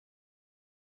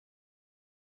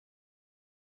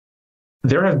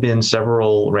there have been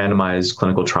several randomized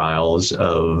clinical trials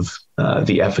of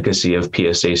the efficacy of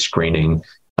PSA screening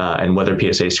and whether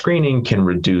PSA screening can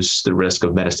reduce the risk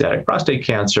of metastatic prostate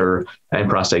cancer and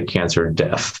prostate cancer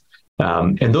death.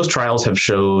 And those trials have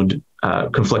showed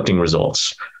conflicting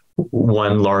results.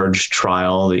 One large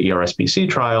trial, the ERSPC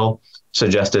trial,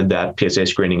 suggested that PSA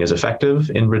screening is effective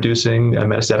in reducing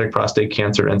metastatic prostate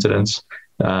cancer incidence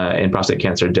and prostate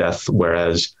cancer death,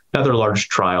 whereas another large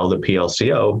trial, the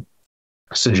PLCO,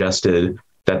 suggested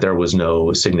that there was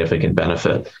no significant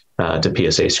benefit to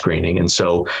PSA screening. And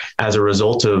so as a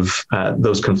result of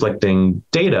those conflicting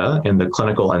data and the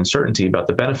clinical uncertainty about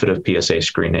the benefit of PSA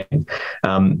screening,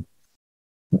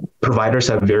 providers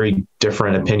have very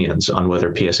different opinions on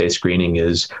whether PSA screening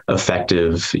is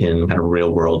effective in kind of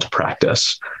real world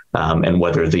practice, and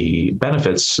whether the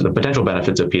potential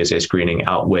benefits of PSA screening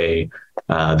outweigh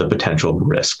the potential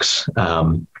risks.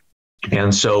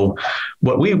 And so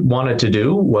what we wanted to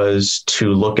do was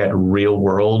to look at real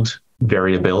world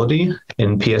variability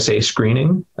in PSA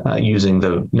screening using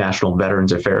the National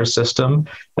Veterans Affairs System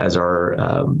as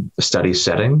our study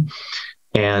setting,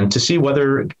 and to see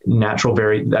whether natural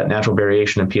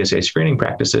variation in PSA screening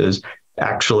practices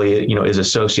actually, is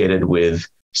associated with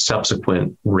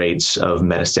subsequent rates of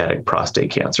metastatic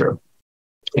prostate cancer.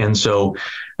 And so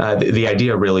the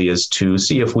idea really is to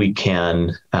see if we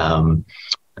can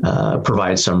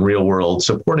provide some real-world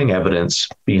supporting evidence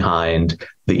behind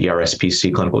the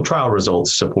ERSPC clinical trial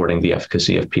results supporting the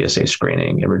efficacy of PSA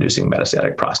screening in reducing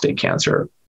metastatic prostate cancer.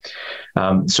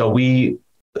 So we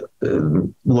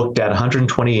looked at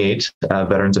 128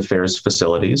 Veterans Affairs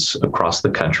facilities across the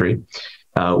country.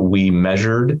 We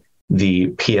measured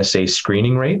the PSA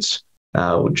screening rates,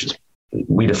 which is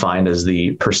we defined as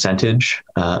the percentage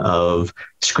of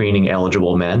screening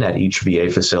eligible men at each VA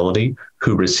facility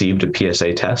who received a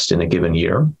PSA test in a given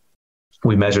year.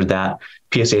 We measured that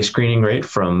PSA screening rate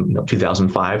from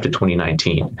 2005 to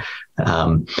 2019.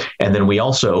 And then we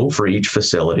also, for each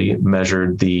facility,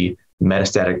 measured the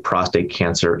metastatic prostate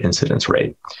cancer incidence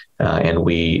rate. And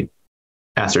we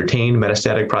ascertained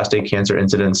metastatic prostate cancer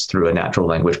incidence through a natural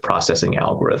language processing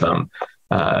algorithm,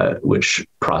 which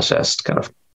processed kind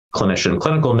of clinician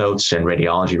clinical notes and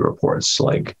radiology reports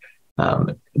like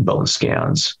bone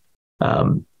scans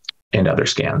and other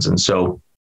scans. And so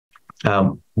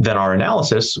then our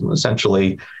analysis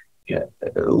essentially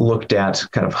looked at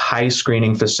kind of high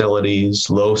screening facilities,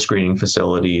 low screening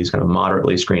facilities, kind of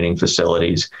moderately screening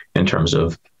facilities in terms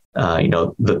of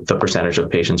the percentage of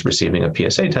patients receiving a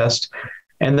PSA test,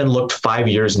 and then looked 5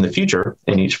 years in the future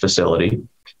in each facility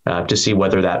to see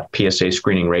whether that PSA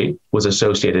screening rate was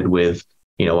associated with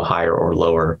a higher or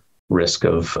lower risk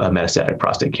of metastatic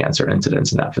prostate cancer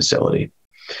incidence in that facility.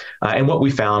 And what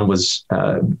we found was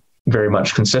very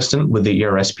much consistent with the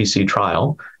ERSPC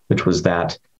trial, which was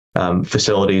that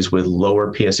facilities with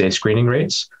lower PSA screening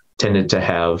rates tended to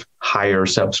have higher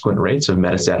subsequent rates of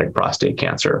metastatic prostate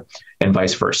cancer, and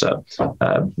vice versa.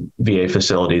 VA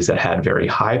facilities that had very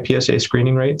high PSA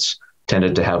screening rates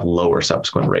tended to have lower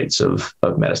subsequent rates of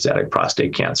metastatic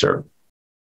prostate cancer.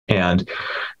 And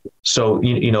so,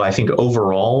 I think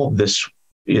overall, this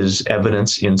is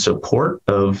evidence in support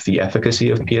of the efficacy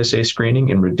of PSA screening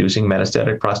in reducing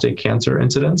metastatic prostate cancer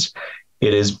incidence.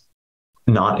 It is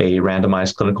not a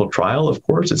randomized clinical trial, of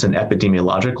course. It's an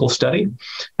epidemiological study.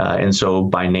 And so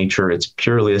by nature, it's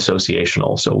purely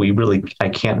associational. So I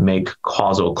can't make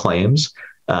causal claims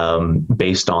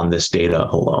based on this data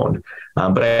alone.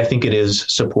 But I think it is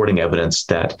supporting evidence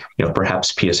that,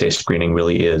 perhaps PSA screening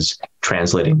really is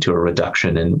translating to a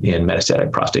reduction in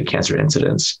metastatic prostate cancer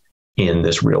incidence in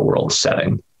this real world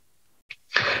setting.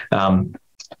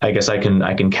 I guess I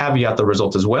can caveat the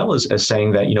results as well as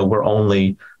saying that, we're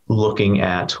only looking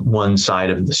at one side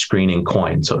of the screening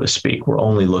coin, so to speak. We're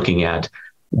only looking at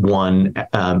one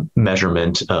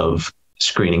measurement of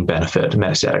screening benefit,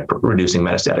 reducing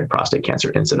metastatic prostate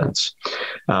cancer incidence.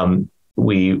 In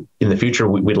the future,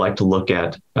 we'd like to look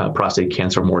at prostate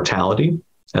cancer mortality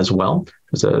as well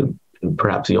as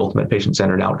perhaps the ultimate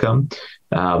patient-centered outcome,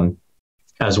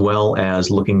 as well as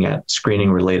looking at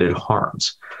screening-related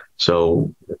harms.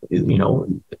 So,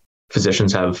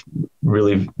 physicians have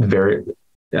really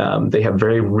they have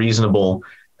very reasonable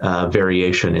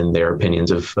variation in their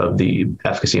opinions of the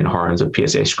efficacy and harms of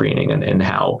PSA screening and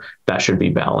how that should be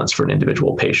balanced for an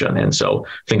individual patient. And so I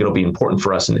think it'll be important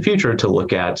for us in the future to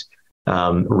look at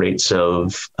rates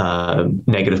of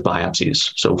negative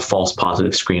biopsies, so false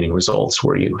positive screening results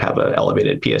where you have an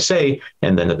elevated PSA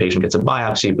and then the patient gets a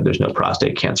biopsy, but there's no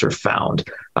prostate cancer found.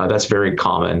 That's very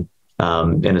common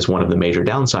and is one of the major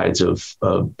downsides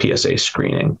of PSA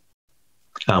screening.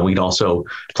 We'd also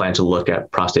plan to look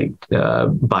at prostate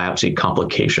biopsy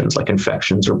complications like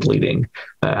infections or bleeding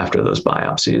after those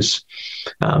biopsies.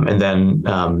 And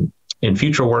then in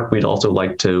future work, we'd also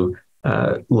like to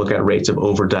look at rates of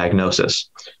overdiagnosis.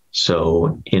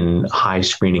 So in high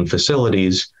screening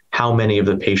facilities, how many of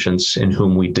the patients in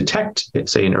whom we detect,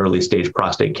 say, an early stage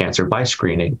prostate cancer by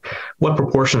screening, what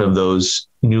proportion of those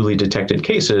newly detected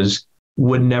cases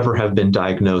would never have been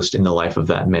diagnosed in the life of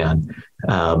that man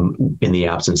in the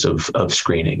absence of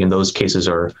screening. And those cases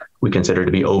we consider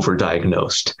to be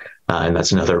overdiagnosed. And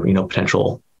that's another,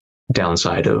 potential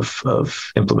downside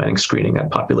of implementing screening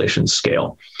at population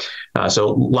scale. So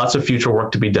lots of future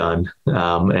work to be done.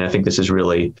 And I think this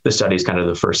study is kind of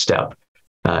the first step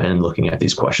in looking at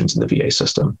these questions in the VA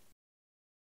system.